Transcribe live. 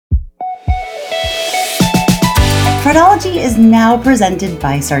Fraudology is now presented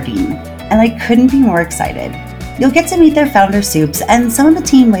by Sardine, and I couldn't be more excited. You'll get to meet their founder, Soups, and some of the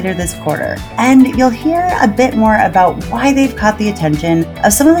team later this quarter, and you'll hear a bit more about why they've caught the attention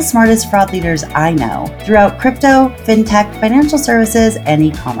of some of the smartest fraud leaders I know throughout crypto, fintech, financial services, and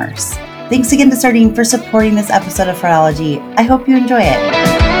e-commerce. Thanks again to Sardine for supporting this episode of Fraudology. I hope you enjoy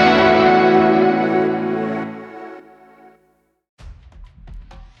it.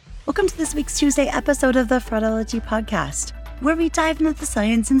 Welcome to this week's Tuesday episode of the Fraudology podcast, where we dive into the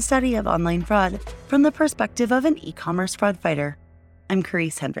science and study of online fraud from the perspective of an e-commerce fraud fighter. I'm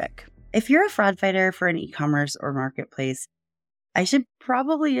Carice Hendrick. If you're a fraud fighter for an e-commerce or marketplace, I should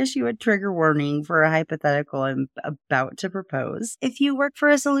probably issue a trigger warning for a hypothetical I'm about to propose. If you work for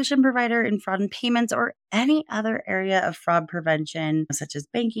a solution provider in fraud and payments or any other area of fraud prevention, such as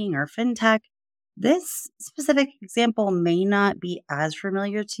banking or fintech, this specific example may not be as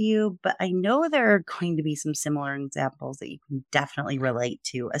familiar to you, but I know there are going to be some similar examples that you can definitely relate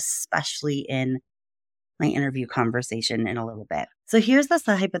to, especially in my interview conversation in a little bit. So here's this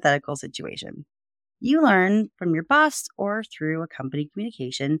hypothetical situation. You learn from your boss or through a company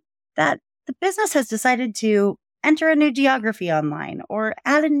communication that the business has decided to enter a new geography online or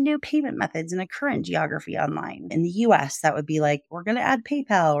add in new payment methods in a current geography online. In the US, that would be like, we're going to add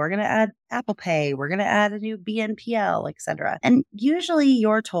PayPal, we're going to add Apple Pay, we're going to add a new BNPL, etc. And usually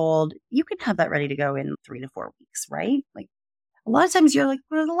you're told you can have that ready to go in 3 to 4 weeks, right? Like a lot of times you're like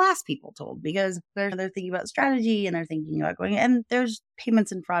one of the last people told because they're thinking about strategy and they're thinking about going, and there's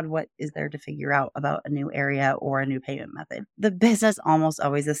payments and fraud. What is there to figure out about a new area or a new payment method? The business almost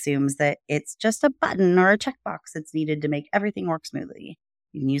always assumes that it's just a button or a checkbox that's needed to make everything work smoothly.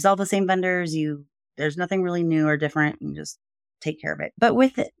 You can use all the same vendors. There's nothing really new or different. You just take care of it. But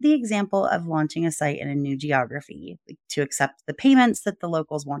with the example of launching a site in a new geography, like to accept the payments that the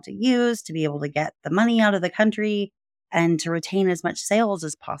locals want to use, to be able to get the money out of the country, and to retain as much sales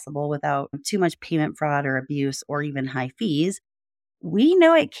as possible without too much payment fraud or abuse or even high fees, we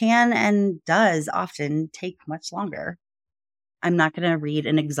know it can and does often take much longer. I'm not going to read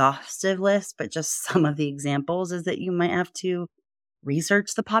an exhaustive list, but just some of the examples is that you might have to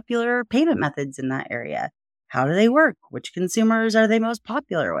research the popular payment methods in that area. How do they work? Which consumers are they most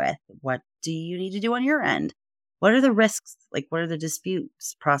popular with? What do you need to do on your end? What are the risks? Like, what are the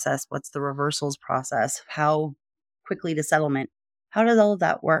disputes process? What's the reversals process? How quickly to settlement? How does all of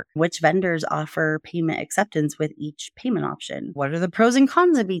that work? Which vendors offer payment acceptance with each payment option? What are the pros and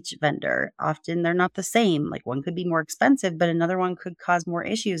cons of each vendor? Often they're not the same. Like one could be more expensive, but another one could cause more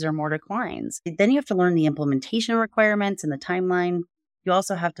issues or more declines. Then you have to learn the implementation requirements and the timeline. You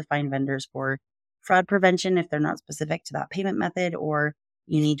also have to find vendors for fraud prevention if they're not specific to that payment method, or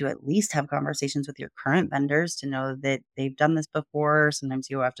you need to at least have conversations with your current vendors to know that they've done this before. Sometimes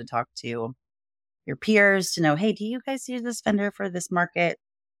you have to talk to your peers to know, hey, do you guys use this vendor for this market?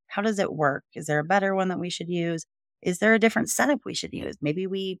 How does it work? Is there a better one that we should use? Is there a different setup we should use? Maybe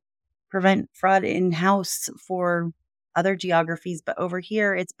we prevent fraud in-house for other geographies, but over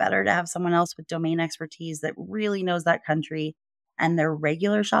here, it's better to have someone else with domain expertise that really knows that country and their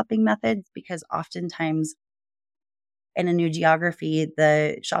regular shopping methods, because oftentimes in a new geography,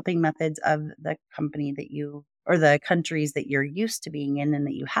 the shopping methods of the company that you, or the countries that you're used to being in and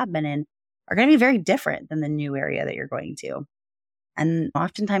that you have been in, are going to be very different than the new area that you're going to. And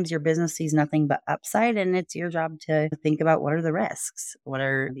oftentimes your business sees nothing but upside, and it's your job to think about what are the risks, what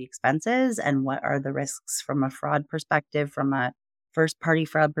are the expenses, and what are the risks from a fraud perspective, from a first party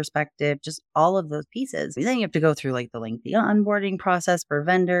fraud perspective, just all of those pieces. Then you have to go through like the lengthy onboarding process for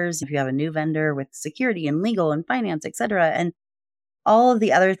vendors. If you have a new vendor with security and legal and finance, et cetera, and all of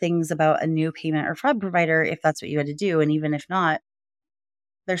the other things about a new payment or fraud provider, if that's what you had to do. And even if not,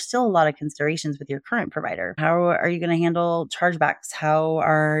 there's still a lot of considerations with your current provider. How are you going to handle chargebacks?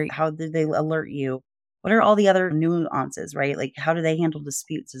 How did they alert you? What are all the other nuances, right? Like, how do they handle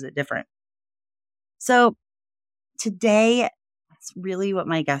disputes? Is it different? So today, that's really what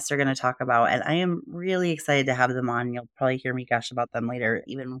my guests are going to talk about. And I am really excited to have them on. You'll probably hear me gush about them later,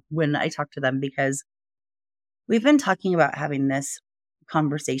 even when I talk to them, because we've been talking about having this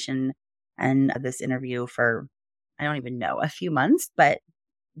conversation and this interview for, I don't even know, a few months, but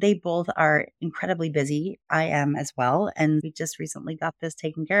they both are incredibly busy. I am as well. And we just recently got this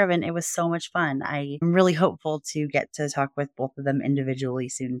taken care of, and it was so much fun. I am really hopeful to get to talk with both of them individually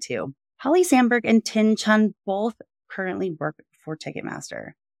soon too. Holly Sandberg and Tin Chun both currently work for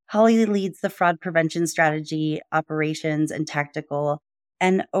Ticketmaster. Holly leads the fraud prevention strategy, operations, and tactical,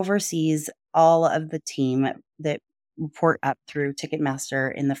 and oversees all of the team that report up through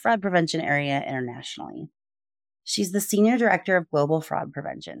Ticketmaster in the fraud prevention area internationally. She's the Senior Director of Global Fraud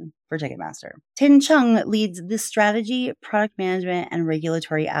Prevention for Ticketmaster. Tin Chung leads the strategy, product management, and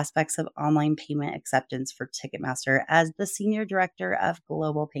regulatory aspects of online payment acceptance for Ticketmaster as the Senior Director of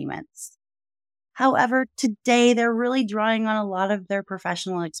Global Payments. However, today they're really drawing on a lot of their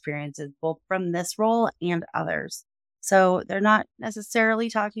professional experiences, both from this role and others. So they're not necessarily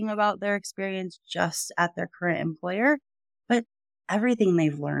talking about their experience just at their current employer, but everything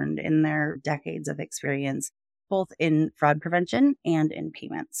they've learned in their decades of experience, both in fraud prevention and in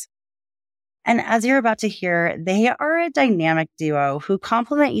payments. And as you're about to hear, they are a dynamic duo who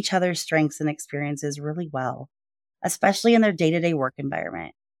complement each other's strengths and experiences really well, especially in their day-to-day work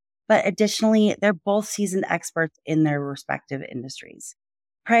environment. But additionally, they're both seasoned experts in their respective industries.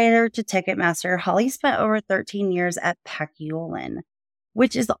 Prior to Ticketmaster, Holly spent over 13 years at Paciolan,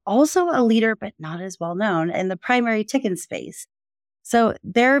 which is also a leader but not as well known in the primary ticket space. So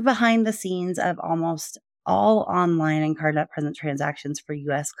they're behind the scenes of almost all online and card not present transactions for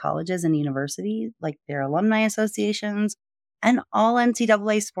U.S. colleges and universities, like their alumni associations, and all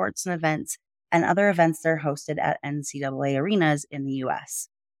NCAA sports and events and other events that are hosted at NCAA arenas in the U.S.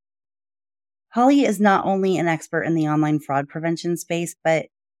 Holly is not only an expert in the online fraud prevention space, but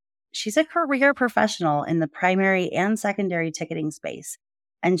she's a career professional in the primary and secondary ticketing space,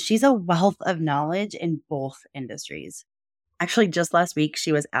 and she's a wealth of knowledge in both industries. Actually, just last week,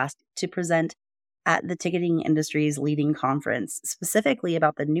 she was asked to present at the ticketing industry's leading conference, specifically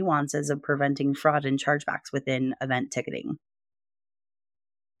about the nuances of preventing fraud and chargebacks within event ticketing.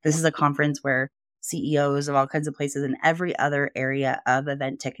 This is a conference where CEOs of all kinds of places in every other area of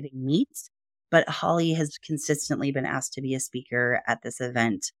event ticketing meets. But Holly has consistently been asked to be a speaker at this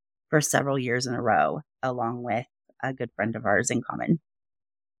event for several years in a row, along with a good friend of ours in common.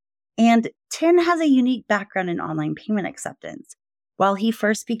 And Tin has a unique background in online payment acceptance. While he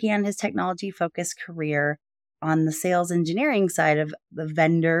first began his technology-focused career on the sales engineering side of the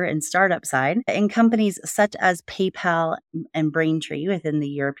vendor and startup side in companies such as PayPal and Braintree within the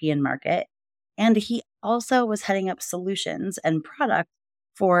European market, and he also was heading up solutions and product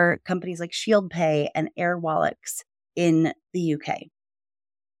for companies like ShieldPay and AirWallets in the UK.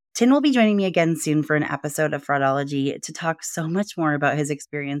 Tin will be joining me again soon for an episode of Fraudology to talk so much more about his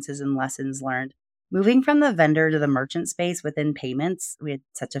experiences and lessons learned. Moving from the vendor to the merchant space within payments, we had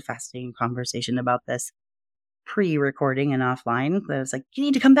such a fascinating conversation about this pre-recording and offline. I was like, you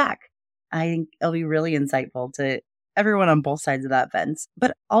need to come back. I think it'll be really insightful to everyone on both sides of that fence,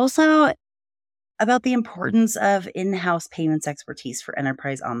 but also about the importance of in-house payments expertise for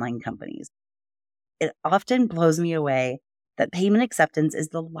enterprise online companies. It often blows me away that payment acceptance is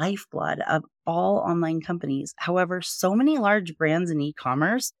the lifeblood of all online companies. However, so many large brands in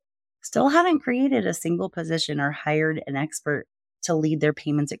e-commerce still haven't created a single position or hired an expert to lead their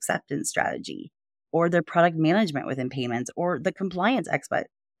payments acceptance strategy, or their product management within payments, or the compliance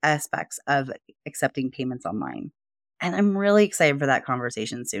aspects of accepting payments online. And I'm really excited for that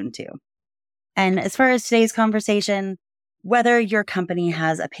conversation soon too. And as far as today's conversation, whether your company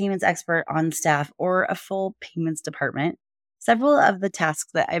has a payments expert on staff or a full payments department, several of the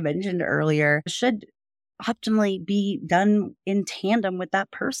tasks that I mentioned earlier should optimally be done in tandem with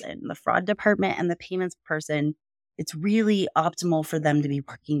that person. The fraud department and the payments person, it's really optimal for them to be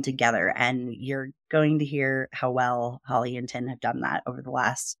working together. And you're going to hear how well Holly and Tin have done that over the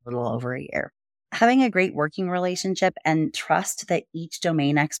last little over a year. Having a great working relationship and trust that each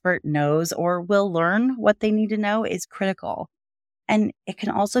domain expert knows or will learn what they need to know is critical. And it can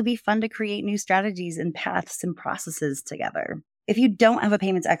also be fun to create new strategies and paths and processes together. If you don't have a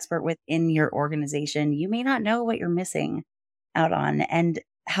payments expert within your organization, you may not know what you're missing out on and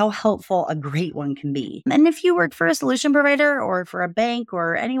how helpful a great one can be. And if you work for a solution provider or for a bank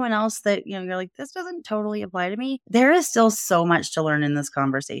or anyone else that, you're like, this doesn't totally apply to me, there is still so much to learn in this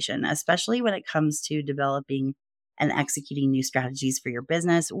conversation, especially when it comes to developing and executing new strategies for your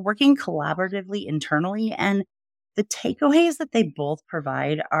business, working collaboratively internally. And the takeaways that they both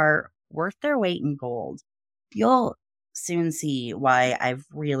provide are worth their weight in gold. You'll soon see why I've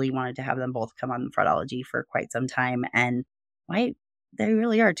really wanted to have them both come on Fraudology for quite some time and why they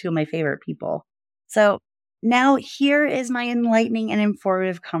really are two of my favorite people. So now here is my enlightening and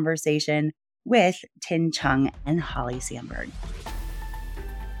informative conversation with Tin Chung and Holly Sandberg.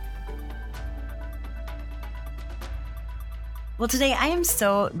 Well, today I am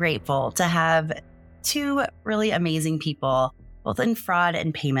so grateful to have two really amazing people, both in fraud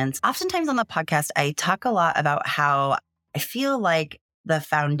and payments. Oftentimes on the podcast, I talk a lot about how I feel like the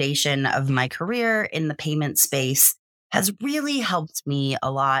foundation of my career in the payment space has really helped me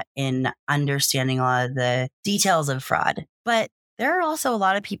a lot in understanding a lot of the details of fraud. But there are also a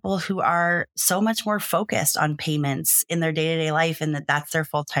lot of people who are so much more focused on payments in their day-to-day life and that's their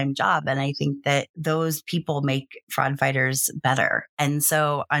full-time job. And I think that those people make fraud fighters better. And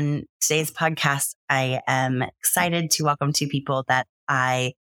so on today's podcast, I am excited to welcome two people that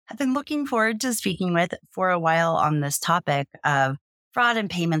I have been looking forward to speaking with for a while on this topic of fraud and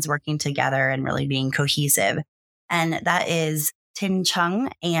payments working together and really being cohesive. And that is Tin Chung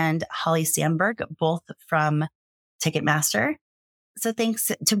and Holly Sandberg, both from Ticketmaster. So thanks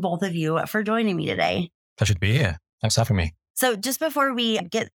to both of you for joining me today. Pleasure to be here. Thanks for having me. So just before we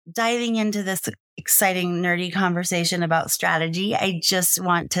get diving into this exciting, nerdy conversation about strategy, I just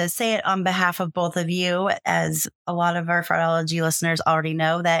want to say it on behalf of both of you, as a lot of our fraudology listeners already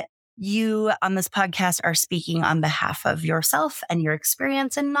know, that you on this podcast are speaking on behalf of yourself and your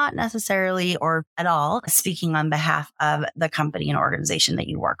experience and not necessarily or at all speaking on behalf of the company and organization that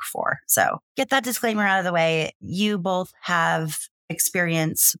you work for. So get that disclaimer out of the way. You both have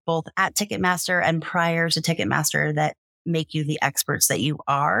experience both at Ticketmaster and prior to Ticketmaster that make you the experts that you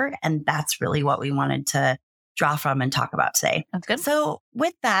are. And that's really what we wanted to draw from and talk about today. That's good. So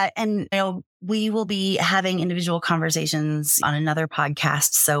with that, and we will be having individual conversations on another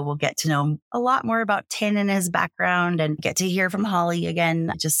podcast. So we'll get to know a lot more about Tin and his background and get to hear from Holly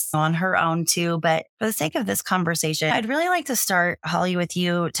again, just on her own too. But for the sake of this conversation, I'd really like to start, Holly, with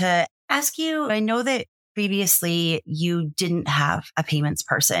you to ask you, I know that previously you didn't have a payments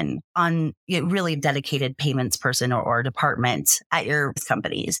person on really dedicated payments person or department at your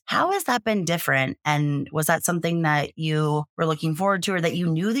companies. How has that been different? And was that something that you were looking forward to or that you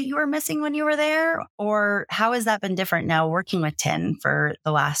knew that you were missing when you were there? Or how has that been different now working with Tin for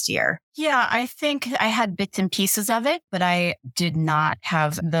the last year? Yeah, I think I had bits and pieces of it, but I did not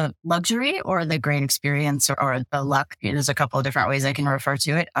have the luxury or the great experience or the luck. There's a couple of different ways I can refer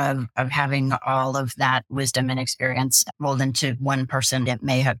to it of having all of that wisdom and experience rolled into one person. It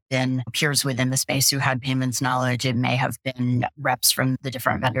may have been peers within the space who had payments knowledge. It may have been reps from the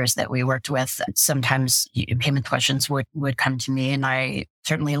different vendors that we worked with. Sometimes payment questions would come to me, and I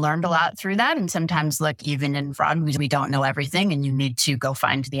certainly learned a lot through that. And sometimes, like even in fraud, we don't know everything and you need to go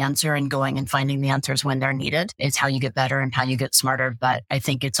find the answer, and going and finding the answers when they're needed is how you get better and how you get smarter. But I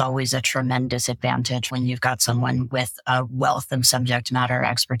think it's always a tremendous advantage when you've got someone with a wealth of subject matter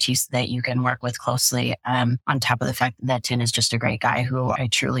expertise that you can work with closely. On top of the fact that Tin is just a great guy who I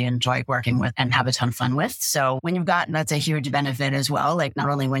truly enjoy working with and have a ton of fun with. So when you've got, that's a huge benefit as well. Like not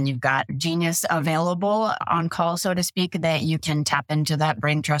only when you've got genius available on call, so to speak, that you can tap into that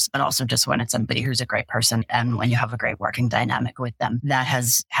brain trust, but also just when it's somebody who's a great person and when you have a great working dynamic with them. That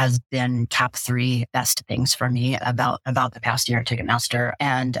has been top 3 best things for me about the past year at Ticketmaster.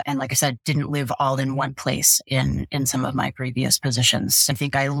 And like I said, didn't live all in one place in some of my previous positions. I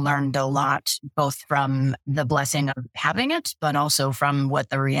think I learned a lot, both from the blessing of having it, but also from what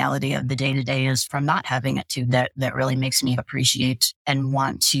the reality of the day-to-day is from not having it too, that really makes me appreciate and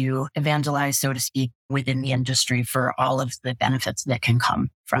want to evangelize, so to speak, within the industry for all of the benefits that can come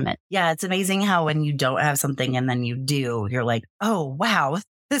from it. Yeah, it's amazing how when you don't have something and then you do, you're like, oh, wow,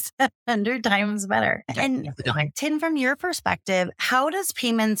 this is 100 times better. And Tin, from your perspective, how does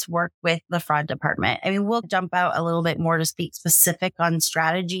payments work with the fraud department? I mean, we'll jump out a little bit more to speak specific on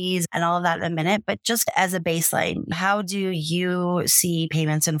strategies and all of that in a minute, but just as a baseline, how do you see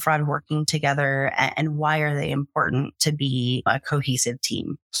payments and fraud working together, and why are they important to be a cohesive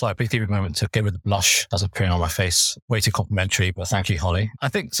team? So I briefly take a moment to get rid of the blush that's appearing on my face. Way too complimentary, but thank you, Holly. I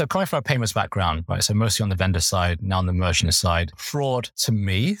think, so coming from a payments background, right? So mostly on the vendor side, now on the merchant side, fraud to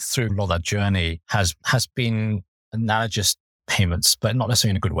me through a lot of that journey has been analogous payments, but not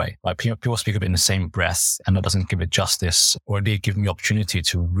necessarily in a good way. Like people speak of it in the same breath, and that doesn't give it justice, or indeed give me opportunity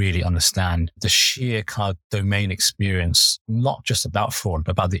to really understand the sheer kind of domain experience, not just about fraud,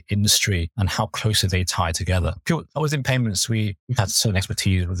 but about the industry and how closely they tie together. Within payments, we've had certain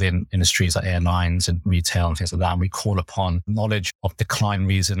expertise within industries like airlines and retail and things like that. And we call upon knowledge of decline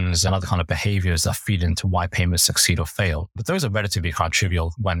reasons and other kind of behaviors that feed into why payments succeed or fail. But those are relatively kind of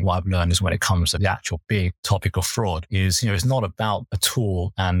trivial when what I've learned is when it comes to the actual big topic of fraud is, it's not about a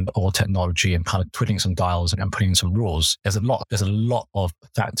tool or technology and kind of twiddling some dials and putting in some rules. There's a lot of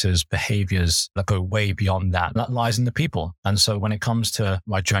factors, behaviors that go way beyond that. That lies in the people. And so when it comes to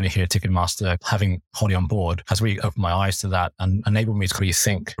my journey here at Ticketmaster, having Holly on board has really opened my eyes to that and enabled me to really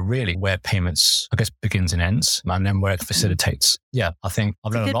think really where payments, I guess, begins and ends, and then where it facilitates. Yeah, I think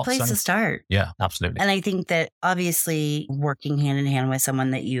I've learned a lot. It's a good place to start. Yeah, absolutely. And I think that obviously working hand in hand with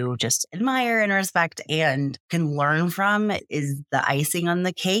someone that you just admire and respect and can learn from is the icing on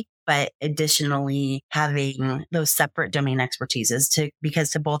the cake. but additionally having those separate domain expertises because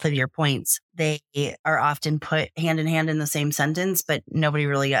to both of your points, they are often put hand in hand in the same sentence, but nobody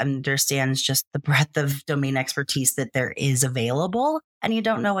really understands just the breadth of domain expertise that there is available. And you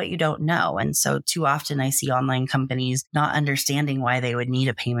don't know what you don't know. And so too often I see online companies not understanding why they would need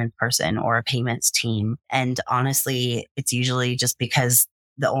a payment person or a payments team. And honestly, it's usually just because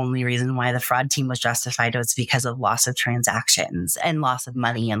the only reason why the fraud team was justified was because of loss of transactions and loss of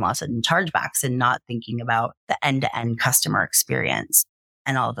money and loss of chargebacks, and not thinking about the end-to-end customer experience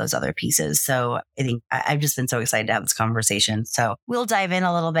and all of those other pieces. So I think I've just been so excited to have this conversation. So we'll dive in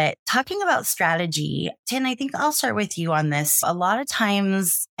a little bit. Talking about strategy, Tin, I think I'll start with you on this. A lot of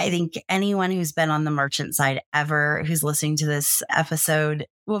times, I think anyone who's been on the merchant side ever, who's listening to this episode,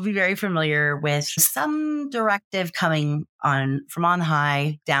 will be very familiar with some directive coming on from on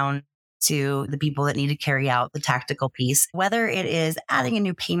high down to the people that need to carry out the tactical piece, whether it is adding a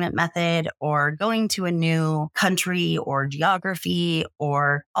new payment method or going to a new country or geography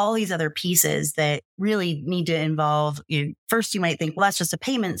or all these other pieces that really need to involve you. First, you might think, well, that's just a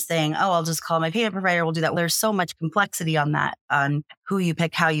payments thing. Oh, I'll just call my payment provider. We'll do that. There's so much complexity on that, on who you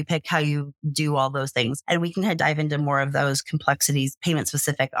pick, how you do all those things. And we can dive into more of those complexities, payment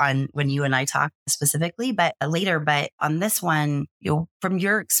specific, on when you and I talk specifically, but later. But on this one, from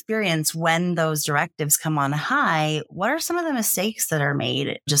your experience, when those directives come on high, what are some of the mistakes that are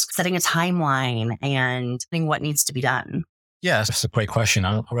made? Just setting a timeline and what needs to be done. Yeah, that's a great question.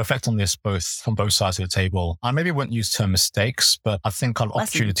 I'll reflect on this from both sides of the table. I maybe wouldn't use the term mistakes, but I think on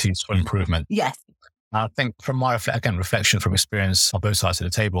opportunities for improvement. Yes. I think from my, reflection from experience on both sides of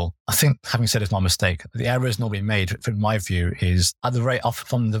the table, I think having said it's not a mistake, the errors normally made, from my view, is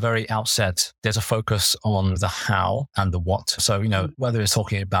from the very outset, there's a focus on the how and the what. So, whether it's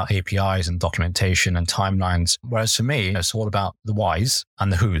talking about APIs and documentation and timelines, whereas for me, it's all about the whys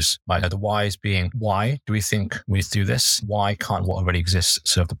and the whos, right? The whys being, why do we think we need to do this? Why can't what already exists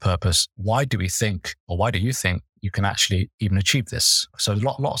serve the purpose? Why do we think, or why do you think you can actually even achieve this? So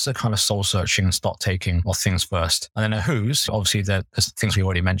lots of kind of soul searching and stock taking of things first. And then a who's, obviously there's things we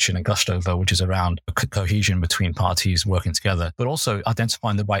already mentioned and gushed over, which is around cohesion between parties working together, but also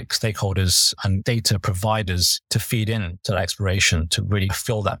identifying the right stakeholders and data providers to feed in to that exploration to really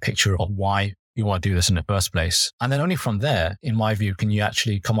fill that picture of why you want to do this in the first place. And then only from there, in my view, can you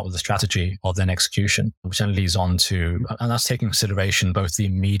actually come up with a strategy of then execution, which then leads on to, and that's taking consideration both the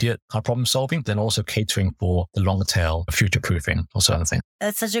immediate problem solving, then also catering for the longer tail, future proofing or certain things.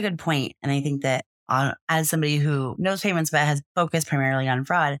 That's such a good point. And I think that as somebody who knows payments but has focused primarily on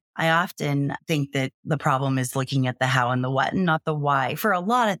fraud, I often think that the problem is looking at the how and the what and not the why for a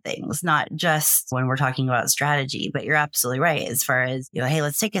lot of things, not just when we're talking about strategy. But you're absolutely right as far as, hey,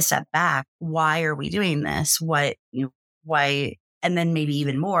 let's take a step back. Why are we doing this? Why? And then maybe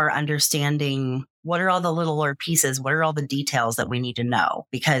even more understanding what are all the littler pieces? What are all the details that we need to know?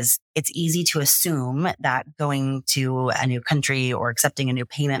 Because it's easy to assume that going to a new country or accepting a new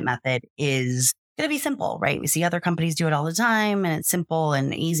payment method is going to be simple, right? We see other companies do it all the time and it's simple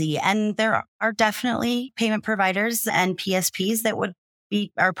and easy. And there are definitely payment providers and PSPs that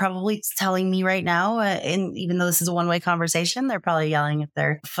are probably telling me right now, and even though this is a one-way conversation, they're probably yelling at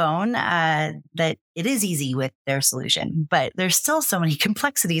their phone that it is easy with their solution. But there's still so many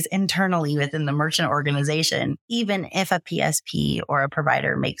complexities internally within the merchant organization, even if a PSP or a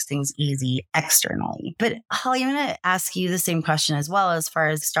provider makes things easy externally. But Holly, I'm going to ask you the same question as well as far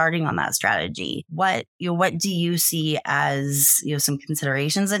as starting on that strategy. What do you see as some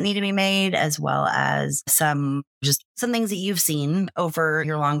considerations that need to be made, as well as some things that you've seen over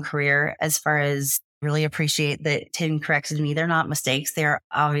your long career, as far as really appreciate that Tin corrected me. They're not mistakes. They're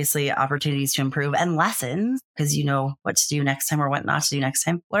obviously opportunities to improve and lessons, because you know what to do next time or what not to do next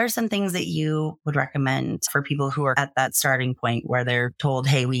time. What are some things that you would recommend for people who are at that starting point where they're told,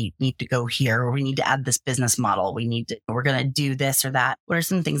 hey, we need to go here, or we need to add this business model. We're going to do this or that. What are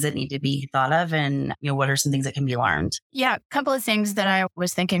some things that need to be thought of? And what are some things that can be learned? Yeah, a couple of things that I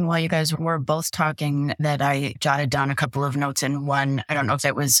was thinking while you guys were both talking that I jotted down a couple of notes in. One, I don't know if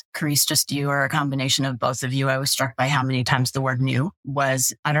that was, Carice, just you or a combination of both of you. I was struck by how many times the word new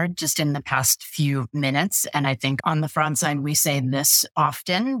was uttered just in the past few minutes. And I think on the fraud side, we say this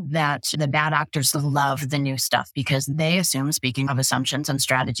often, that the bad actors love the new stuff because they assume, speaking of assumptions and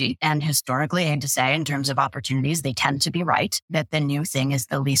strategy, and historically, I hate to say, in terms of opportunities, they tend to be right, that the new thing is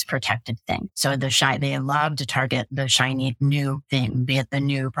the least protected thing. So they love to target the shiny new thing, be it the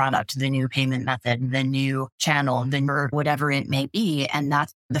new product, the new payment method, the new channel, whatever it may be. And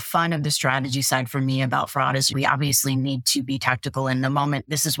that's the fun of the strategy side for me about fraud is we obviously need to be tactical in the moment.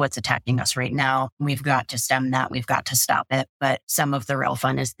 This is what's attacking us right now. We've got to stem that. We've got to stop it. But some of the real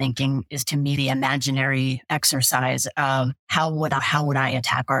fun is to me the imaginary exercise of how would I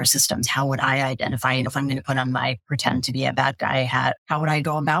attack our systems? How would I identify it? If I'm going to put on my pretend to be a bad guy hat, how would I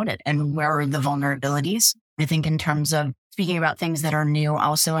go about it? And where are the vulnerabilities? I think in terms of speaking about things that are new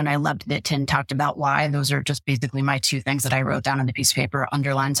also, and I loved that Tin talked about why. Those are just basically my two things that I wrote down on the piece of paper,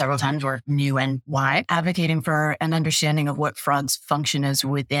 underlined several times, were new and why. Advocating for an understanding of what fraud's function is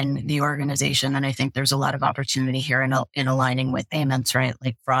within the organization. And I think there's a lot of opportunity here in aligning with payments, right?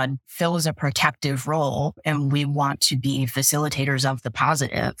 Like fraud fills a protective role, and we want to be facilitators of the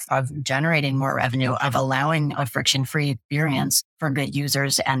positive, of generating more revenue, of allowing a friction-free experience for good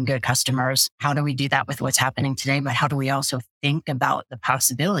users and good customers. How do we do that with what's happening today? But how do we also think about the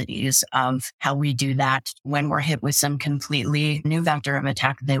possibilities of how we do that when we're hit with some completely new vector of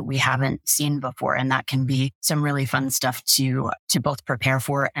attack that we haven't seen before? And that can be some really fun stuff to both prepare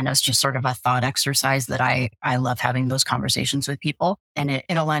for and as just sort of a thought exercise that I love having those conversations with people. And it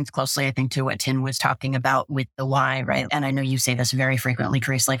aligns closely, I think, to what Tin was talking about with the why, right? And I know you say this very frequently,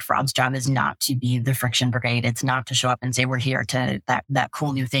 Chris, like fraud's job is not to be the friction brigade. It's not to show up and say, we're here to that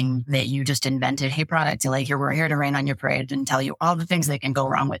cool new thing that you just invented. Hey, product, like we're here to rain on your parade and tell you all the things that can go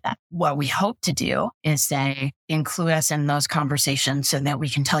wrong with that. What we hope to do is say, include us in those conversations so that we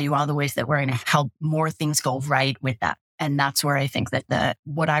can tell you all the ways that we're going to help more things go right with that. And that's where I think that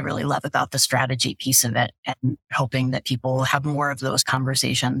what I really love about the strategy piece of it, and hoping that people have more of those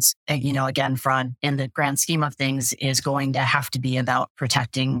conversations. And, again, fraud in the grand scheme of things is going to have to be about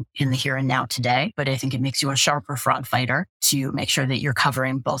protecting in the here and now today. But I think it makes you a sharper fraud fighter to make sure that you're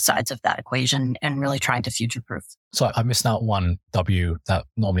covering both sides of that equation and really trying to future-proof. So I missed out one W that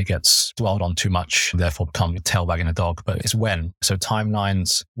normally gets dwelled on too much, therefore become a tail wagging a dog, but it's when. So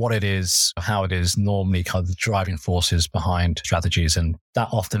timelines, what it is, how it is, normally kind of the driving forces behind strategies. And that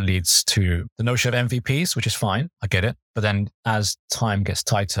often leads to the notion of MVPs, which is fine. I get it. But then as time gets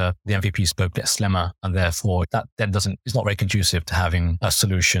tighter, the MVP scope gets slimmer. And therefore that then it's not very conducive to having a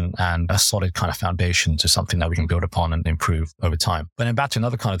solution and a solid kind of foundation to something that we can build upon and improve over time. But then back to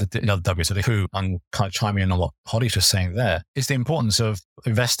another kind of the other W, so the who, and kind of chiming in on what Holly's just saying there, is the importance of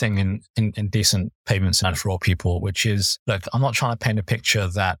investing in decent payments and for all people, which is, look, I'm not trying to paint a picture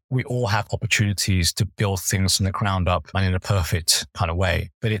that we all have opportunities to build things from the ground up and in a perfect kind of way.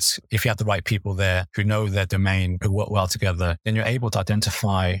 But it's, if you have the right people there who know their domain, who work well together, then you're able to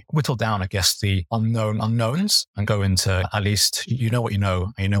identify, whittle down, I guess, the unknown unknowns and go into at least, you know what you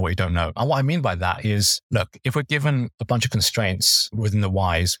know and you know what you don't know. And what I mean by that is, look, if we're given a bunch of constraints within the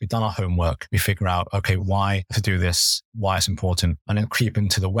whys, we've done our homework, we figure out, okay, why to do this, why it's important, and then creep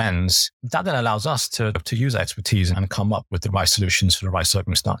into the whens. That then allows us to use our expertise and come up with the right solutions for the right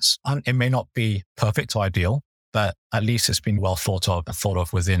circumstance. And it may not be perfect or ideal, but at least it's been well thought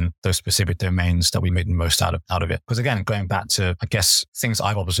of within those specific domains that we made the most out of it. Because again, going back to, I guess, things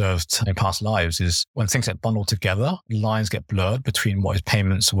I've observed in past lives is when things get bundled together, lines get blurred between what is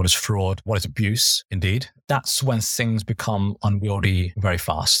payments, what is fraud, what is abuse, indeed. That's when things become unwieldy very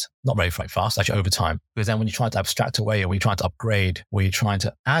fast. Not very fast, actually over time. Because then when you're trying to abstract away, or when you're trying to upgrade, or you're trying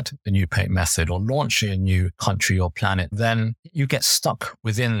to add a new payment method or launch a new country or planet, then you get stuck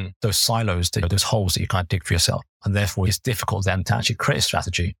within those silos, those holes that you can't dig for yourself. And therefore, it's difficult then to actually create a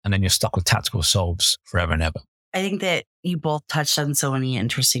strategy. And then you're stuck with tactical solves forever and ever. I think that you both touched on so many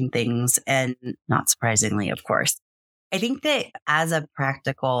interesting things, and not surprisingly, of course. I think that as a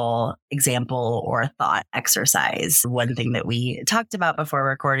practical example or thought exercise, one thing that we talked about before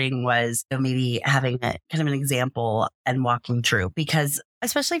recording was maybe having a kind of an example and walking through, because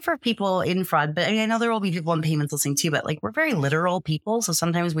especially for people in fraud, but I know there will be people in payments listening too, but like we're very literal people. So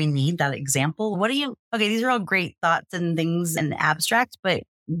sometimes we need that example. Okay, these are all great thoughts and things and abstract, but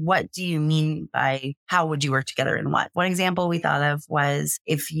what do you mean by how would you work together and what? One example we thought of was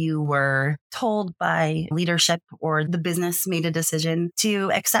if you were told by leadership or the business made a decision to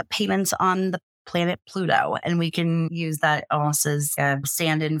accept payments on the planet Pluto, and we can use that almost as a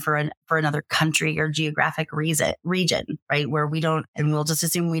stand-in for another country or geographic region, right? Where we don't, and we'll just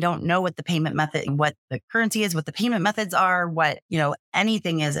assume we don't know what the payment method, what the currency is, what the payment methods are, what,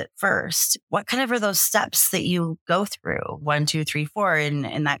 anything is at first. What kind of are those steps that you go through? 1, 2, 3, 4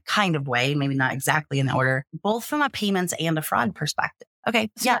 in that kind of way, maybe not exactly in the order, both from a payments and a fraud perspective. Okay.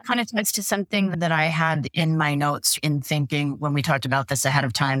 So that kind of ties to something that I had in my notes in thinking when we talked about this ahead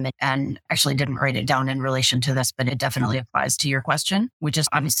of time, and actually didn't write it down in relation to this, but it definitely applies to your question, which is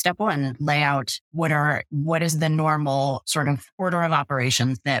obviously step one, lay out what is the normal sort of order of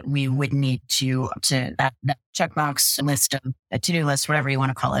operations that we would need to that checkbox list of a to-do list, whatever you want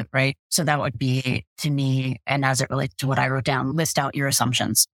to call it, right? So that would be, to me, and as it relates to what I wrote down, list out your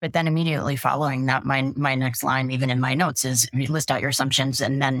assumptions. But then immediately following that, my next line, even in my notes, is you list out your assumptions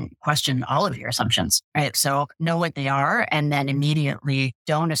and then question all of your assumptions, right? So know what they are, and then immediately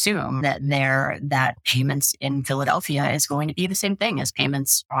don't assume that payments in Philadelphia is going to be the same thing as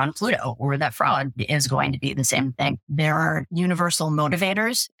payments on Pluto, or that fraud is going to be the same thing. There are universal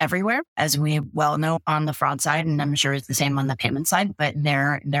motivators everywhere, as we well know on the fraud side, and I'm sure it's the same on the payment side, but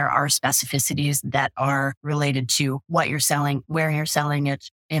there are specificities that are related to what you're selling, where you're selling it.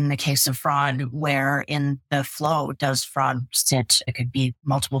 In the case of fraud, where in the flow does fraud sit? It could be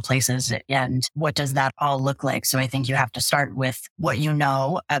multiple places. And what does that all look like? So I think you have to start with what you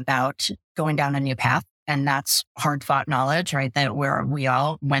know about going down a new path. And that's hard fought knowledge, right? That we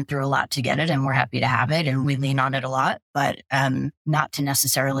all went through a lot to get it, and we're happy to have it, and we lean on it a lot, but not to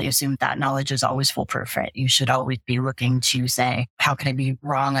necessarily assume that knowledge is always foolproof, right? You should always be looking to say, how can I be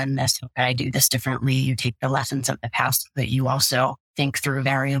wrong on this? How can I do this differently? You take the lessons of the past, but you also think through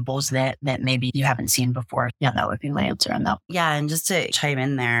variables that maybe you haven't seen before. Yeah, that would be my answer on that. Yeah. And just to chime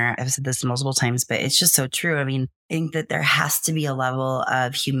in there, I've said this multiple times, but it's just so true. I mean, I think that there has to be a level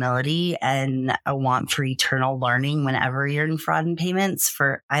of humility and a want for eternal learning whenever you're in fraud and payments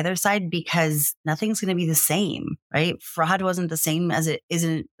for either side, because nothing's going to be the same, right? Fraud wasn't the same as it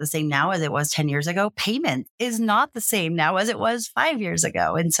isn't the same now as it was 10 years ago. Payment is not the same now as it was 5 years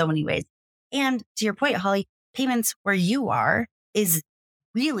ago in so many ways. And to your point, Holly, payments where you are is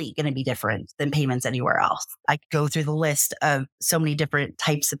really going to be different than payments anywhere else. I could go through the list of so many different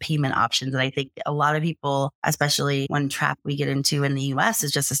types of payment options. And I think a lot of people, especially one trap we get into in the US,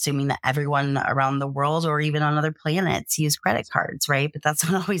 is just assuming that everyone around the world or even on other planets use credit cards, right? But that's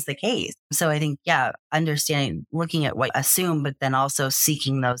not always the case. So I think, understanding, looking at what you assume, but then also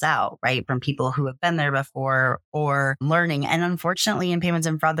seeking those out, right? From people who have been there before or learning. And unfortunately in payments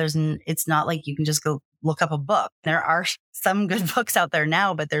and fraud, it's not like you can just go look up a book. There are some good books out there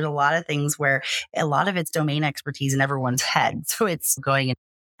now, but there's a lot of things where a lot of it's domain expertise in everyone's head. So it's going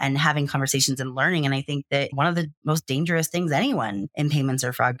and having conversations and learning. And I think that one of the most dangerous things anyone in payments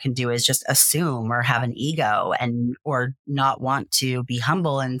or fraud can do is just assume or have an ego or not want to be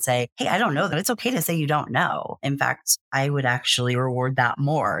humble and say, hey, I don't know that. It's okay to say you don't know. In fact, I would actually reward that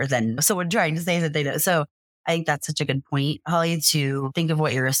more than someone trying to say that they know. So I think that's such a good point, Holly, to think of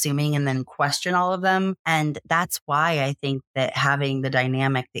what you're assuming and then question all of them. And that's why I think that having the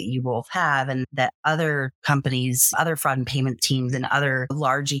dynamic that you both have and that other companies, other fraud and payment teams and other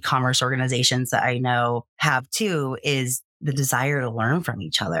large e-commerce organizations that I know have too is the desire to learn from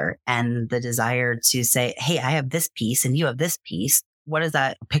each other and the desire to say, hey, I have this piece and you have this piece. What does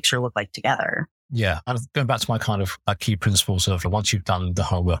that picture look like together? Yeah. And going back to my kind of key principles of once you've done the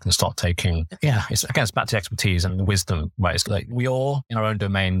homework and start taking, it's back to expertise and wisdom, right? It's like we all in our own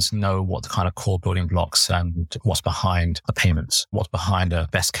domains know what the kind of core building blocks and what's behind the payments, what's behind a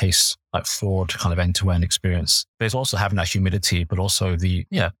best case like fraud kind of end-to-end experience. But it's also having that humility, but also the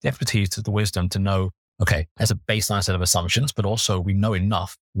expertise, the wisdom to know, okay, there's a baseline set of assumptions, but also we know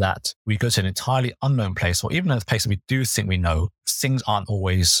enough that we go to an entirely unknown place, or even in a place that we do think we know, things aren't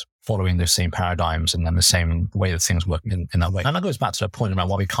always following the same paradigms and then the same way that things work in that way. And that goes back to the point around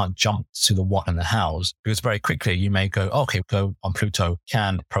why we can't jump to the what and the hows, because very quickly you may go, go on Pluto,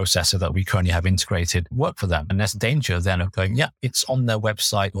 can processor that we currently have integrated work for them? And there's danger then of going, it's on their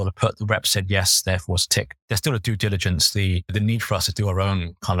website, or the rep said yes, therefore it's tick. There's still a due diligence, the need for us to do our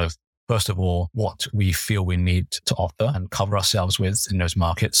own kind of, first of all, what we feel we need to offer and cover ourselves with in those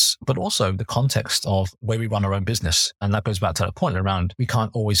markets, but also the context of where we run our own business. And that goes back to that point around we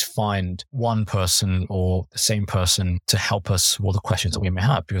can't always find one person or the same person to help us with all the questions that we may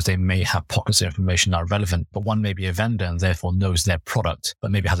have, because they may have pockets of information that are relevant, but one may be a vendor and therefore knows their product,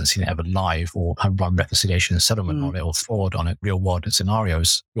 but maybe hasn't seen it ever live or have run reconciliation and settlement on it or fraud on it, real world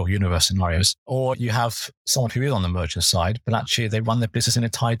scenarios, real universe scenarios. Or you have someone who is on the merchant side, but actually they run their business in a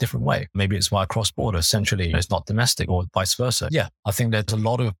entirely different way. Maybe it's via cross-border, centrally, it's not domestic, or vice versa. Yeah, I think there's a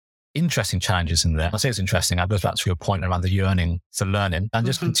lot of interesting challenges in there. I say it's interesting. That goes back to your point around the yearning for learning and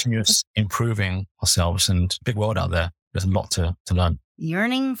just continuous improving ourselves, and big world out there. There's a lot to learn.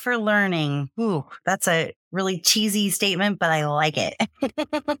 Yearning for learning. Ooh, that's a really cheesy statement, but I like it.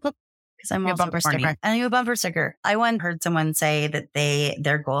 Because I'm also a bumper sticker. And I'm a bumper sticker. I once heard someone say that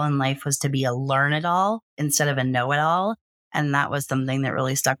their goal in life was to be a learn-it-all instead of a know-it-all. And that was something that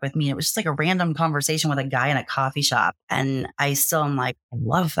really stuck with me. It was just like a random conversation with a guy in a coffee shop. And I still am like, I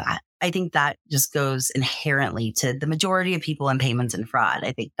love that. I think that just goes inherently to the majority of people in payments and fraud.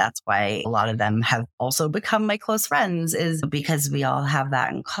 I think that's why a lot of them have also become my close friends, is because we all have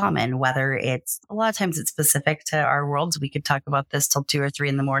that in common, whether it's a lot of times it's specific to our worlds. We could talk about this till 2 or 3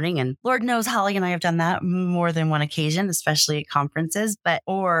 in the morning. And Lord knows Holly and I have done that more than one occasion, especially at conferences,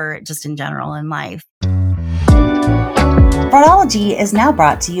 or just in general in life. Fraudology is now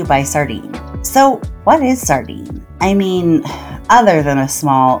brought to you by Sardine. So what is Sardine? I mean, other than a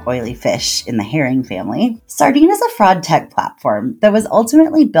small oily fish in the herring family, Sardine is a fraud tech platform that was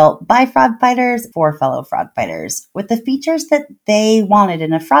ultimately built by fraud fighters for fellow fraud fighters with the features that they wanted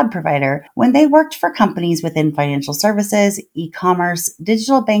in a fraud provider when they worked for companies within financial services, e-commerce,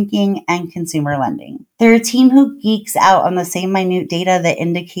 digital banking, and consumer lending. They're a team who geeks out on the same minute data that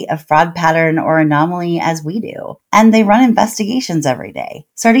indicate a fraud pattern or anomaly as we do, and they run investigations every day.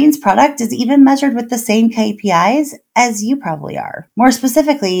 Sardine's product is even measured with the same KPIs as you probably are. More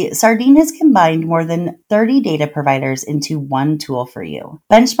specifically, Sardine has combined more than 30 data providers into one tool for you,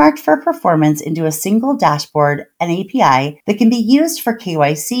 benchmarked for performance into a single dashboard and API that can be used for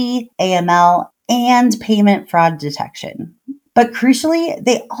KYC, AML, and payment fraud detection. But crucially,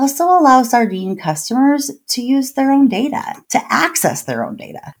 they also allow Sardine customers to use their own data, to access their own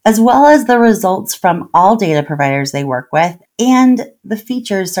data, as well as the results from all data providers they work with and the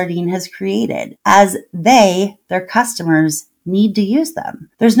features Sardine has created as their customers, need to use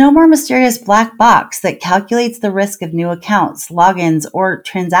them. There's no more mysterious black box that calculates the risk of new accounts, logins, or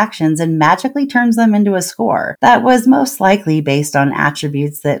transactions and magically turns them into a score that was most likely based on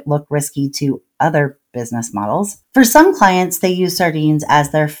attributes that look risky to other business models. For some clients, they use Sardines as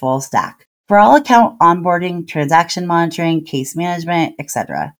their full stack for all account onboarding, transaction monitoring, case management,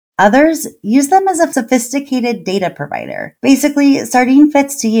 etc. Others use them as a sophisticated data provider. Basically, Sardine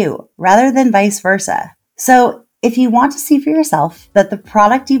fits to you rather than vice versa. So if you want to see for yourself that the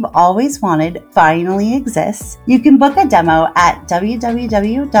product you've always wanted finally exists, you can book a demo at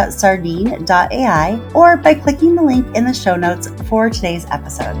www.sardine.ai or by clicking the link in the show notes for today's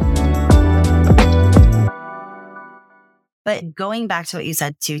episode. But going back to what you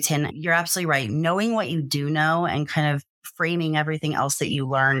said too, Tin, you're absolutely right. Knowing what you do know and kind of framing everything else that you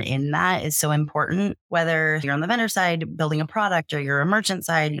learn in that is so important, whether you're on the vendor side building a product or you're a merchant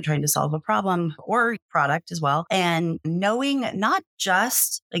side, you're trying to solve a problem or product as well. And knowing not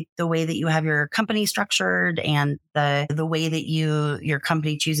just like the way that you have your company structured and the way that your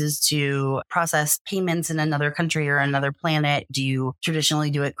company chooses to process payments in another country or another planet. Do you traditionally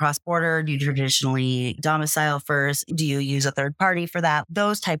do it cross-border? Do you traditionally domicile first? Do you use a third party for that?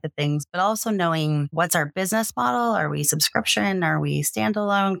 Those type of things, but also knowing what's our business model. Are we subscription? Are we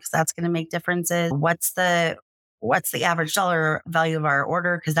standalone? Because that's going to make differences. What's the average dollar value of our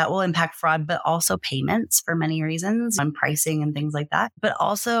order? Because that will impact fraud, but also payments for many reasons and pricing and things like that. But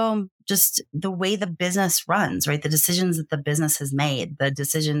also just the way the business runs, right? The decisions that the business has made, the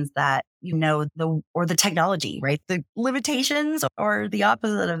decisions that, or the technology, right? The limitations or the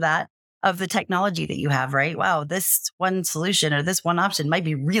opposite of that, of the technology that you have, right? Wow, this one solution or this one option might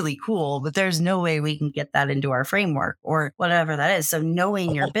be really cool, but there's no way we can get that into our framework or whatever that is. So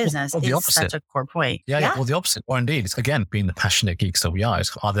knowing your business is such a core point. Yeah. Well, the opposite. Or indeed, it's again, being the passionate geeks that we are,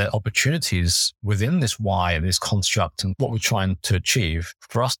 are there opportunities within this why, this construct and what we're trying to achieve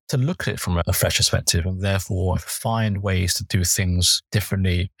for us to look at it from a fresh perspective and therefore find ways to do things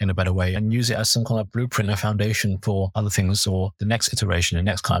differently in a better way and use it as some kind of blueprint and foundation for other things or the next iteration, the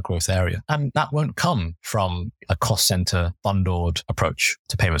next kind of growth area. And that won't come from a cost center bundled approach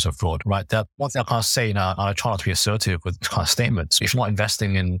to payments or fraud, right? That one thing I kind of say, and I try not to be assertive with kind of statements. If you're not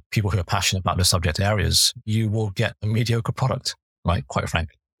investing in people who are passionate about the subject areas, you will get a mediocre product, right? Quite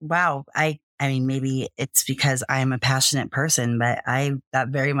frankly. Wow. I mean, maybe it's because I'm a passionate person, but that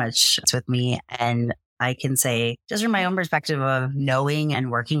very much is with me. And I can say, just from my own perspective of knowing and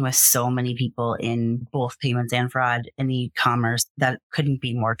working with so many people in both payments and fraud and e-commerce, that couldn't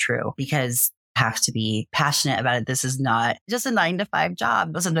be more true because you have to be passionate about it. This is not just a 9-to-5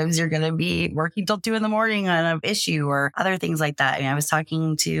 job. Sometimes you're going to be working till 2 a.m. on an issue or other things like that. I mean, I was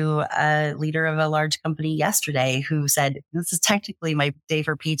talking to a leader of a large company yesterday who said, this is technically my day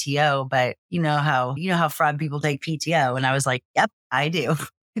for PTO, but you know how fraud people take PTO. And I was like, yep, I do.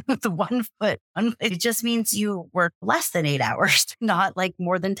 With the 1 foot. It just means you work less than 8 hours, not like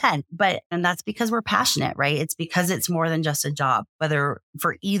more than 10. And that's because we're passionate, right? It's because it's more than just a job, whether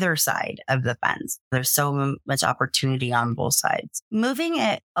for either side of the fence. There's so much opportunity on both sides. Moving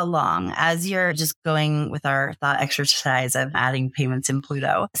it along, as you're just going with our thought exercise of adding payments in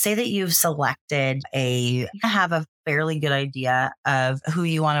Pluto, say that you've selected have a fairly good idea of who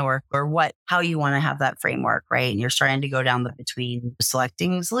you want to work or how you want to have that framework, right? And you're starting to go down between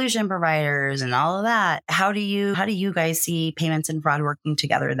selecting solution providers and all of that. How do you guys see payments and fraud working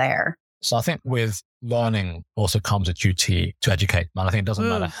together there? So I think with learning also comes a duty to educate. And I think it doesn't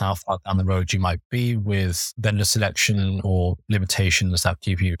matter how far down the road you might be with vendor selection or limitations that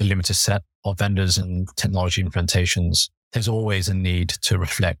give you a limited set of vendors and technology implementations. There's always a need to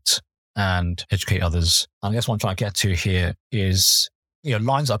reflect and educate others. And I guess what I'm trying to get to here is,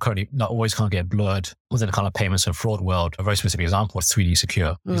 lines are currently not always kind of get blurred within the kind of payments and fraud world. A very specific example of 3D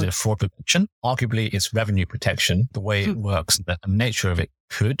Secure. Is it fraud protection? Arguably, it's revenue protection. The way it works, the nature of it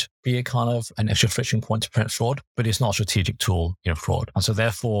could be a kind of an extra friction point to prevent fraud, but it's not a strategic tool in fraud. And so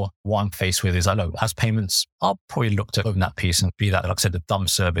therefore, what I'm faced with is, as payments, I'll probably look to open that piece and be that, like I said, the dumb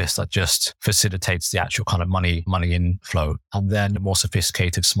service that just facilitates the actual kind of money inflow. And then the more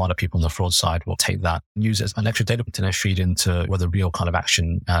sophisticated, smarter people on the fraud side will take that and use it as an extra data point to then feed into where the real kind of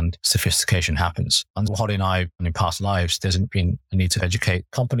action and sophistication happens. And Holly and I, in past lives, there's been a need to educate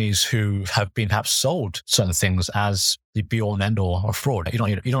companies who have been perhaps sold certain things as the be all and end all of fraud.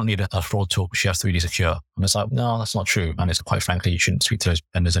 You don't need a fraud tool because you have 3D Secure. And it's like, no, that's not true. And it's quite frankly, you shouldn't speak to those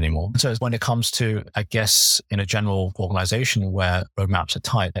vendors anymore. And so when it comes to, I guess, in a general organization where roadmaps are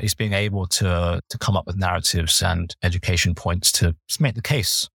tight, it's being able to come up with narratives and education points to make the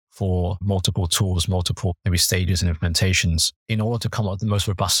case for multiple tools, multiple maybe stages and implementations in order to come up with the most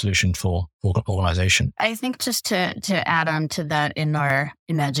robust solution for organization. I think just to add on to that in our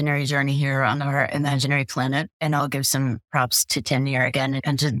imaginary journey here on our imaginary planet, and I'll give some props to Tenneer again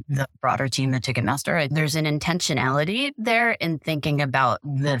and to the broader team at Ticketmaster. There's an intentionality there in thinking about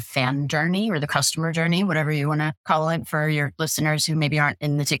the fan journey or the customer journey, whatever you want to call it for your listeners who maybe aren't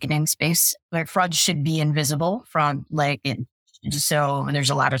in the ticketing space. Like fraud should be invisible from So there's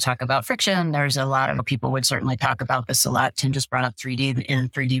a lot of talk about friction. There's a lot of people would certainly talk about this a lot. Tim just brought up 3D in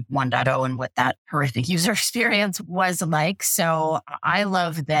 3D 1.0 and what that horrific user experience was like. So I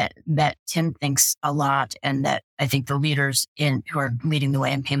love that Tim thinks a lot, and that I think the leaders who are leading the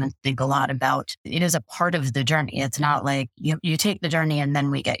way in payments think a lot about. It is a part of the journey. It's not like you take the journey and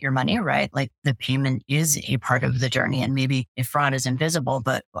then we get your money, right? Like the payment is a part of the journey. And maybe if fraud is invisible,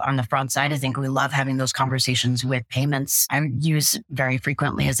 but on the fraud side, I think we love having those conversations with payments. I use very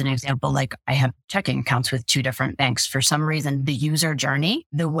frequently as an example, like I have checking accounts with 2 different banks. For some reason, the user journey,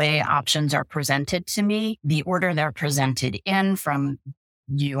 the way options are presented to me, the order they're presented in from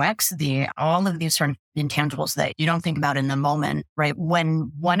UX, all of these sort of intangibles that you don't think about in the moment, right?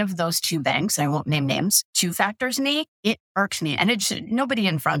 When one of those 2 banks, I won't name names, 2 factors me, it irks me. And nobody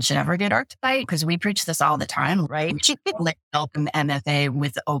in fraud should ever get irked by it because we preach this all the time, right? Let's welcome MFA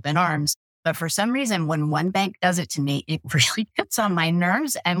with open arms. But for some reason, when one bank does it to me, it really gets on my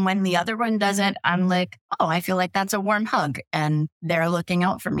nerves. And when the other one does it, I'm like, oh, I feel like that's a warm hug and they're looking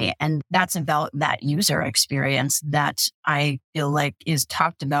out for me. And that's about that user experience that I feel like is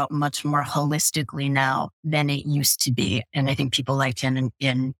talked about much more holistically now than it used to be. And I think people like Tim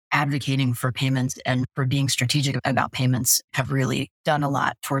in advocating for payments and for being strategic about payments have really done a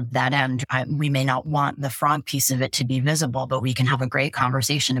lot toward that end. We may not want the fraud piece of it to be visible, but we can have a great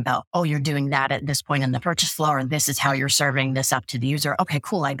conversation about, oh, you're doing that at this point in the purchase flow, or this is how you're serving this up to the user. Okay,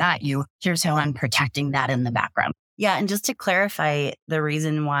 cool. I got you. Here's how I'm protecting that in the background. Yeah. And just to clarify, the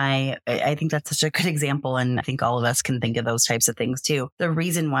reason why I think that's such a good example, and I think all of us can think of those types of things too. The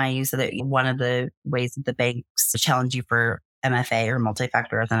reason why you said that one of the ways that the banks challenge you for MFA or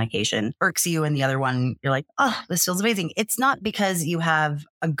multi-factor authentication irks you, and the other one, you're like, oh, this feels amazing. It's not because you have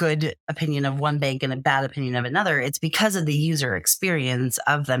a good opinion of one bank and a bad opinion of another. It's because of the user experience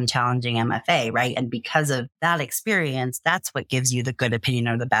of them challenging MFA, right? And because of that experience, that's what gives you the good opinion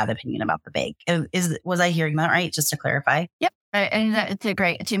or the bad opinion about the bank. Was I hearing that right? Just to clarify. Yep. And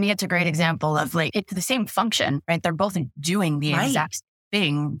it's to me, it's a great example of like, it's the same function, right? They're both doing the exact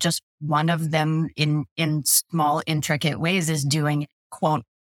thing. Just one of them in small, intricate ways is doing, quote,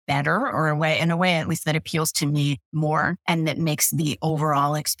 better, or in a way at least that appeals to me more, and that makes the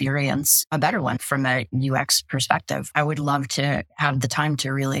overall experience a better one from a UX perspective. I would love to have the time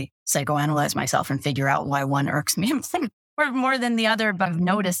to really psychoanalyze myself and figure out why one irks me more than the other, but I've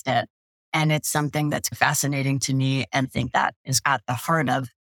noticed it. And it's something that's fascinating to me, and think that is at the heart of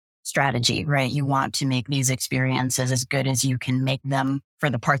strategy, right? You want to make these experiences as good as you can make them for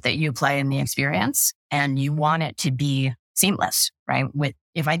the part that you play in the experience. And you want it to be seamless, right?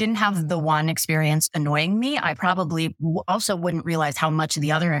 If I didn't have the one experience annoying me, I probably also wouldn't realize how much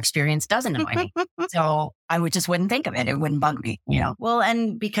the other experience does annoy me. So I wouldn't think of it. It wouldn't bug me, Well,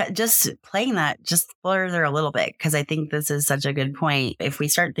 and because just playing that just further a little bit, because I think this is such a good point. If we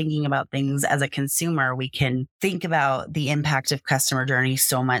start thinking about things as a consumer, we can think about the impact of customer journey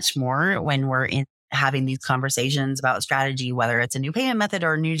so much more when we're having these conversations about strategy, whether it's a new payment method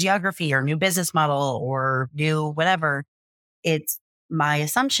or new geography or new business model or new whatever. My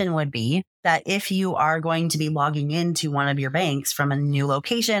assumption would be that if you are going to be logging into one of your banks from a new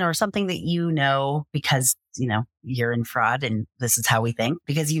location or something that because, you're in fraud and this is how we think,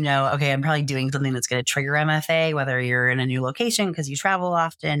 because okay, I'm probably doing something that's going to trigger MFA, whether you're in a new location because you travel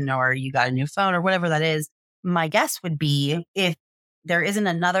often or you got a new phone or whatever that is. My guess would be if there isn't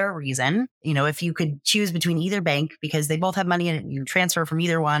another reason, if you could choose between either bank because they both have money and you transfer from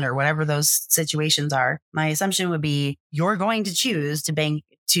either one or whatever those situations are, my assumption would be you're going to choose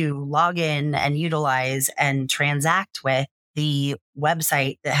to log in and utilize and transact with the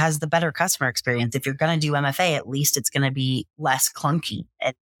website that has the better customer experience. If you're going to do MFA, at least it's going to be less clunky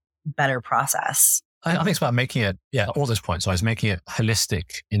and better process. I think it's about making it, all those points. So I was making it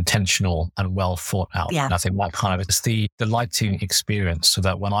holistic, intentional, and well thought out. Yeah. And I think that kind of is the delighting experience so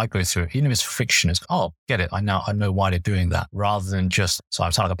that when I go through it, even if it's friction, it's, get it. I know why they're doing that rather than just, so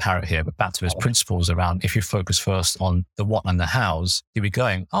I'm sounding like a parrot here, but back to those principles around if you focus first on the what and the hows, you'll be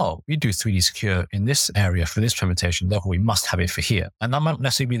going, we do 3D Secure in this area for this implementation, therefore we must have it for here. And that might not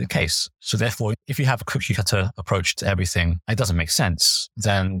necessarily be the case. So therefore, if you have a cookie cutter approach to everything, it doesn't make sense,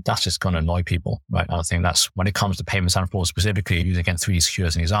 then that's just going to annoy people, right? I think that's when it comes to payments and fraud specifically, using again 3D Secure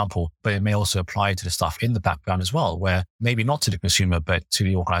as an example, but it may also apply to the stuff in the background as well, where maybe not to the consumer, but to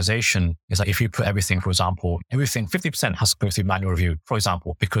the organization. It's like if you put everything, for example, 50% has to go through manual review, for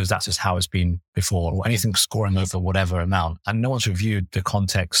example, because that's just how it's been before, or anything scoring over whatever amount, and no one's reviewed the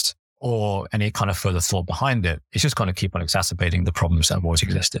context or any kind of further thought behind it, it's just going to keep on exacerbating the problems that have always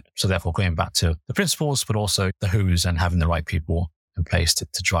existed. So therefore, going back to the principles, but also the who's and having the right people in place to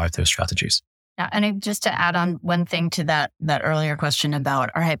drive those strategies. Yeah, and just to add on one thing to that earlier question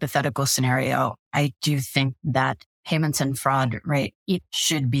about our hypothetical scenario, I do think that payments and fraud, right, each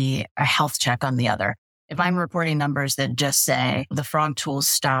should be a health check on the other. If I'm reporting numbers that just say the fraud tools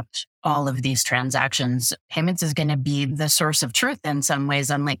stopped all of these transactions, payments is going to be the source of truth in some ways.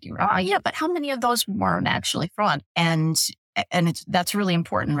 I'm like, but how many of those weren't actually fraud? And that's really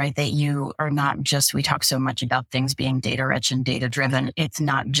important, right? That you are not just, we talk so much about things being data rich and data driven. It's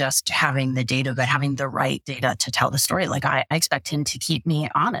not just having the data, but having the right data to tell the story. Like I expect him to keep me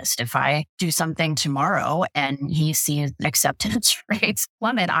honest. If I do something tomorrow and he sees acceptance rates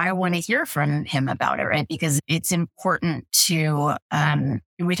plummet, I want to hear from him about it, right? Because it's important to,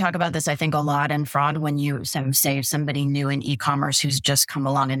 we talk about this, I think, a lot in fraud when you say somebody new in e-commerce who's just come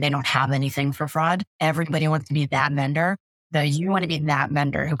along and they don't have anything for fraud. Everybody wants to be that vendor. You want to be that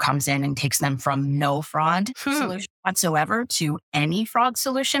vendor who comes in and takes them from no fraud solution whatsoever to any fraud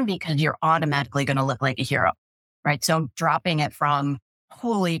solution, because you're automatically going to look like a hero, right? So dropping it from,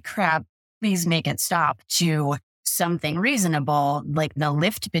 holy crap, please make it stop, to something reasonable, like the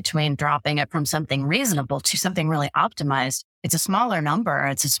lift between dropping it from something reasonable to something really optimized, it's a smaller number,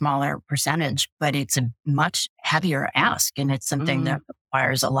 it's a smaller percentage, but it's a much heavier ask. And it's something that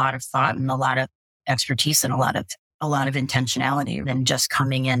requires a lot of thought and a lot of expertise and a lot of intentionality than just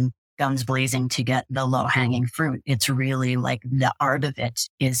coming in guns blazing to get the low hanging fruit. It's really like the art of it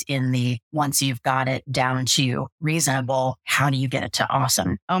is in the, once you've got it down to reasonable, how do you get it to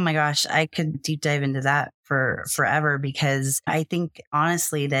awesome? Oh my gosh, I could deep dive into that for forever, because I think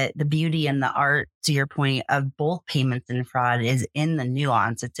honestly that the beauty and the art, to your point, of both payments and fraud is in the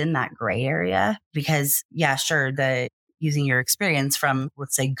nuance. It's in that gray area, because sure, using your experience from,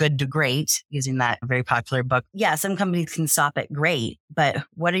 let's say, good to great, using that very popular book. Yeah, some companies can stop at great, but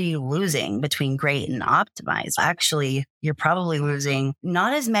what are you losing between great and optimized? Actually, you're probably losing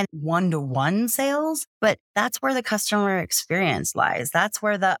not as many one-to-one sales, but that's where the customer experience lies. That's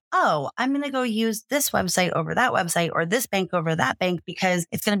where I'm going to go use this website over that website or this bank over that bank because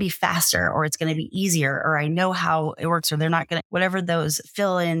it's going to be faster or it's going to be easier or I know how it works or they're not going to, whatever those,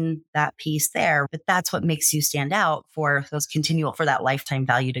 fill in that piece there. But that's what makes you stand out for those for that lifetime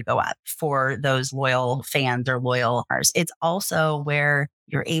value to go up for those loyal fans or loyal customers. It's also where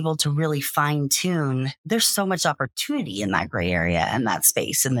you're able to really fine tune. There's so much opportunity in that gray area and that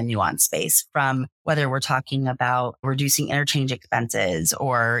space, in the nuance space, from whether we're talking about reducing interchange expenses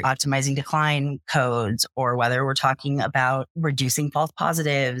or optimizing decline codes, or whether we're talking about reducing false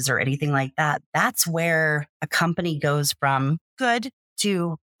positives or anything like that. That's where a company goes from good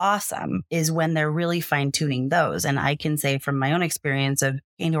to awesome is when they're really fine tuning those. And I can say from my own experience of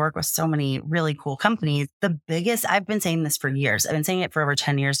getting to work with so many really cool companies, I've been saying this for years. I've been saying it for over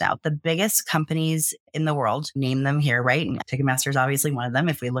 10 years now. The biggest companies in the world, name them here, right? Ticketmaster is obviously one of them.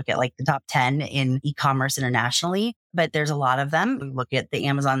 If we look at like the top 10 in e-commerce internationally, but there's a lot of them. We look at the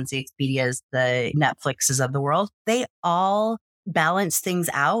Amazons, the Expedias, the Netflixes of the world. They all balance things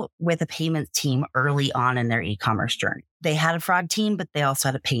out with a payments team early on in their e-commerce journey. They had a fraud team, but they also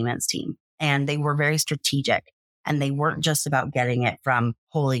had a payments team, and they were very strategic. And they weren't just about getting it from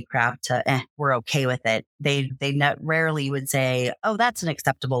holy crap to we're okay with it. They rarely would say, oh, that's an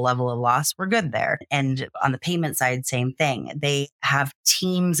acceptable level of loss. We're good there. And on the payment side, same thing. They have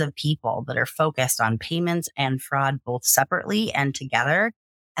teams of people that are focused on payments and fraud both separately and together.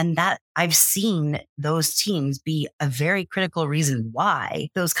 And that I've seen those teams be a very critical reason why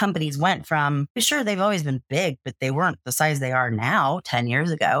those companies went from, sure, they've always been big, but they weren't the size they are now 10 years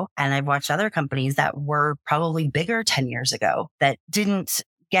ago. And I've watched other companies that were probably bigger 10 years ago that didn't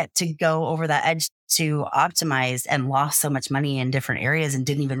get to go over that edge to optimize and lost so much money in different areas and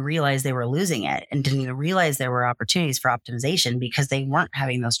didn't even realize they were losing it and didn't even realize there were opportunities for optimization because they weren't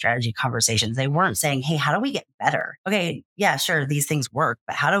having those strategy conversations. They weren't saying, hey, how do we get better? Okay, yeah, sure, these things work,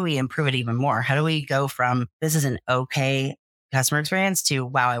 but how do we improve it even more? How do we go from this is an okay customer experience to,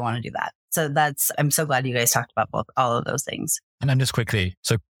 wow, I want to do that? So I'm so glad you guys talked about all of those things. And then just quickly,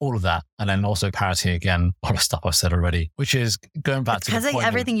 so all of that, and then also parity again, all the stuff I've said already, which is going back to the point. Because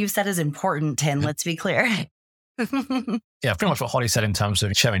everything you've said is important, Tim, let's be clear. Yeah, pretty much what Holly said in terms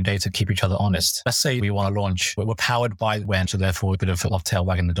of sharing data, keep each other honest. Let's say we want to launch, we're powered by when, so therefore a bit of tail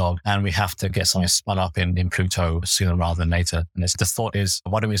wagging the dog, and we have to get something spun up in Pluto sooner rather than later. And the thought is,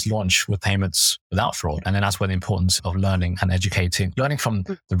 why don't we just launch with payments without fraud? And then that's where the importance of learning and educating, learning from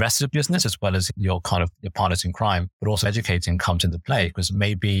the rest of the business as well as your partners in crime, but also educating comes into play because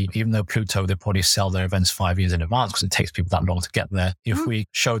maybe even though Pluto, they probably sell their events 5 years in advance because it takes people that long to get there. If we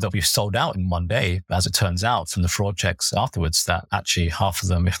show that we've sold out in one day, as it turns out from the fraud checks afterwards, that actually half of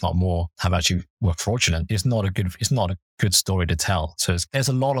them, if not more, have actually were fraudulent, it's not a good story to tell. So there's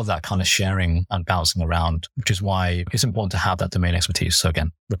a lot of that kind of sharing and bouncing around, which is why it's important to have that domain expertise. So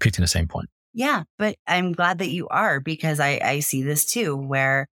again, repeating the same point. Yeah, but I'm glad that you are, because I see this too,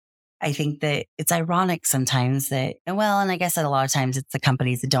 where I think that it's ironic sometimes that, well, and I guess that a lot of times it's the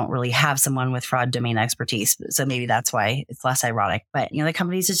companies that don't really have someone with fraud domain expertise. So maybe that's why it's less ironic. But, the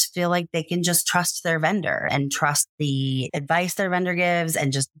companies just feel like they can just trust their vendor and trust the advice their vendor gives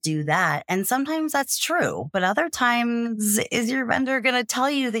and just do that. And sometimes that's true. But other times, is your vendor going to tell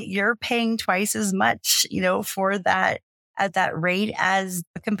you that you're paying twice as much, for that at that rate as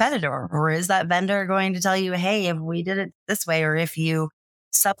a competitor? Or is that vendor going to tell you, hey, if we did it this way, or if you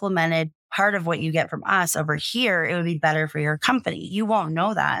supplemented part of what you get from us over here, it would be better for your company? You won't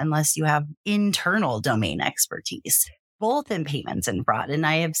know that unless you have internal domain expertise, both in payments and fraud. And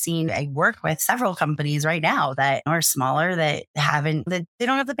I work with several companies right now that are smaller that they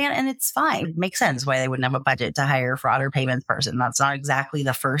don't have the band, and it's fine. It makes sense why they wouldn't have a budget to hire a fraud or payments person. That's not exactly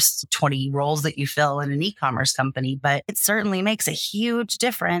the first 20 roles that you fill in an e-commerce company, but it certainly makes a huge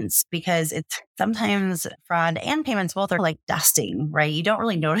difference because it's sometimes fraud and payments both are like dusting, right? You don't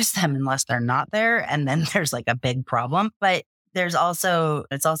really notice them unless they're not there. And then there's like a big problem. But it's also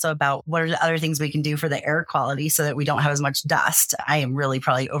about what are the other things we can do for the air quality so that we don't have as much dust. I am really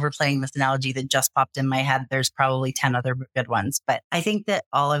probably overplaying this analogy that just popped in my head. There's probably 10 other good ones, but I think that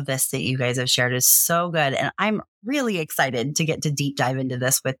all of this that you guys have shared is so good. And I'm really excited to get to deep dive into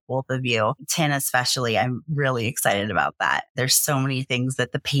this with both of you. Tin especially, I'm really excited about that. There's so many things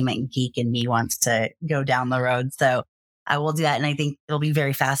that the payment geek in me wants to go down the road. So I will do that. And I think it'll be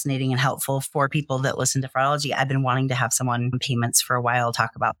very fascinating and helpful for people that listen to Fraudology. I've been wanting to have someone in payments for a while talk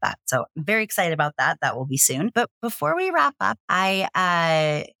about that. So I'm very excited about that. That will be soon. But before we wrap up,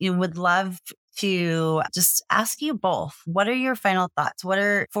 I would love to just ask you both, what are your final thoughts?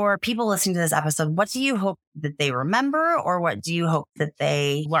 For people listening to this episode, what do you hope that they remember, or what do you hope that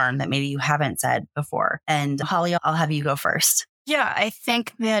they learn that maybe you haven't said before? And Holly, I'll have you go first. Yeah, I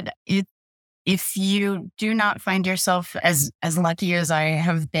think that if you do not find yourself as lucky as I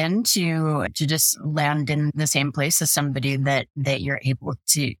have been to just land in the same place as somebody that you're able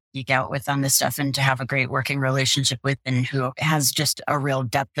to geek out with on this stuff and to have a great working relationship with and who has just a real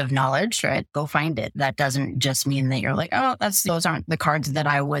depth of knowledge, right? Go find it. That doesn't just mean that you're like, oh, those aren't the cards that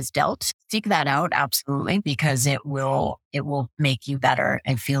I was dealt. Seek that out. Absolutely. Because it will make you better.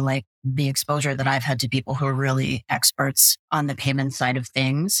 I feel like the exposure that I've had to people who are really experts on the payment side of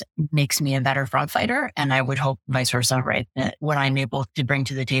things makes me a better fraud fighter. And I would hope vice versa, right? That what I'm able to bring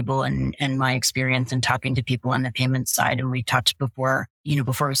to the table and my experience in talking to people on the payment side. And we talked before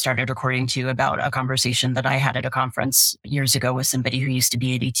before we started recording to you about a conversation that I had at a conference years ago with somebody who used to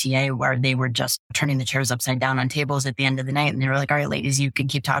be at ETA, where they were just turning the chairs upside down on tables at the end of the night. And they were like, all right, ladies, you can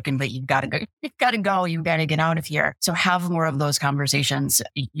keep talking, but you've got to go. You've got to go. You've got to get out of here. So have more of those conversations.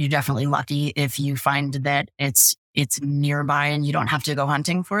 You're definitely lucky if you find that it's nearby and you don't have to go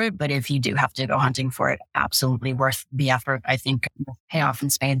hunting for it. But if you do have to go hunting for it, absolutely worth the effort. I think pay off in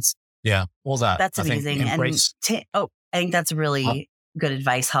spades. Yeah, all that. That's amazing. I think that's really good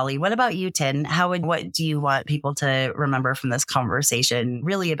advice, Holly. What about you, Tin? What do you want people to remember from this conversation,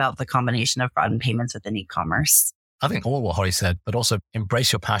 really about the combination of fraud and payments within e-commerce? I think all what Holly said, but also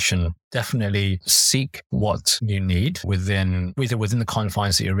embrace your passion. Definitely seek what you need either within the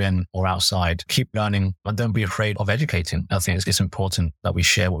confines that you're in or outside. Keep learning and don't be afraid of educating. I think it's important that we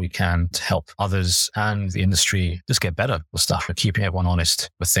share what we can to help others and the industry just get better with stuff and keeping everyone honest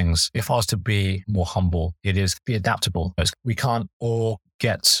with things. If I was to be more humble, it is be adaptable. We can't all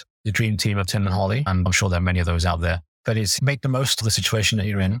get the dream team of Tin and Holly, and I'm sure there are many of those out there. But it's make the most of the situation that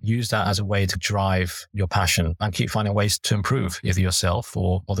you're in. Use that as a way to drive your passion and keep finding ways to improve either yourself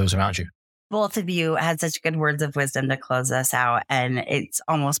or those around you. Both of you had such good words of wisdom to close us out. And it's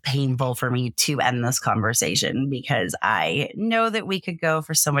almost painful for me to end this conversation because I know that we could go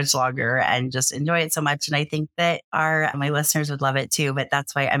for so much longer and just enjoy it so much. And I think that my listeners would love it too. But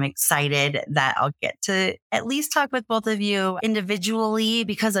that's why I'm excited that I'll get to at least talk with both of you individually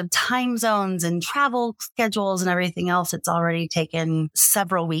because of time zones and travel schedules and everything else. It's already taken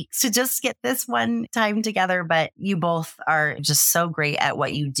several weeks to just get this one time together. But you both are just so great at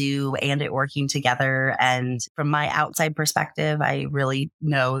what you do and at working together. And from my outside perspective, I firmly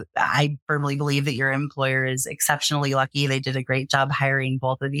believe that your employer is exceptionally lucky. They did a great job hiring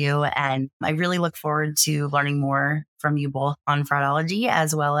both of you. And I really look forward to learning more from you both on Fraudology,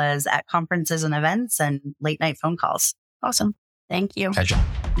 as well as at conferences and events and late night phone calls. Awesome. Thank you. Pleasure.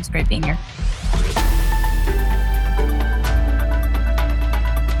 It's great being here.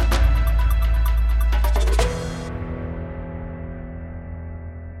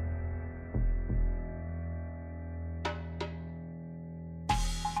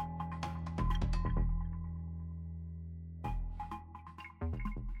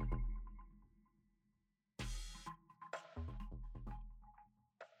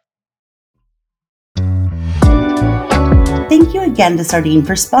 Thank you again to Sardine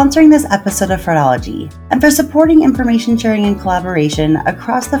for sponsoring this episode of Fraudology and for supporting information sharing and collaboration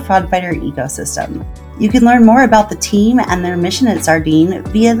across the FraudFighter ecosystem. You can learn more about the team and their mission at Sardine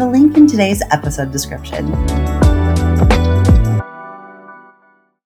via the link in today's episode description.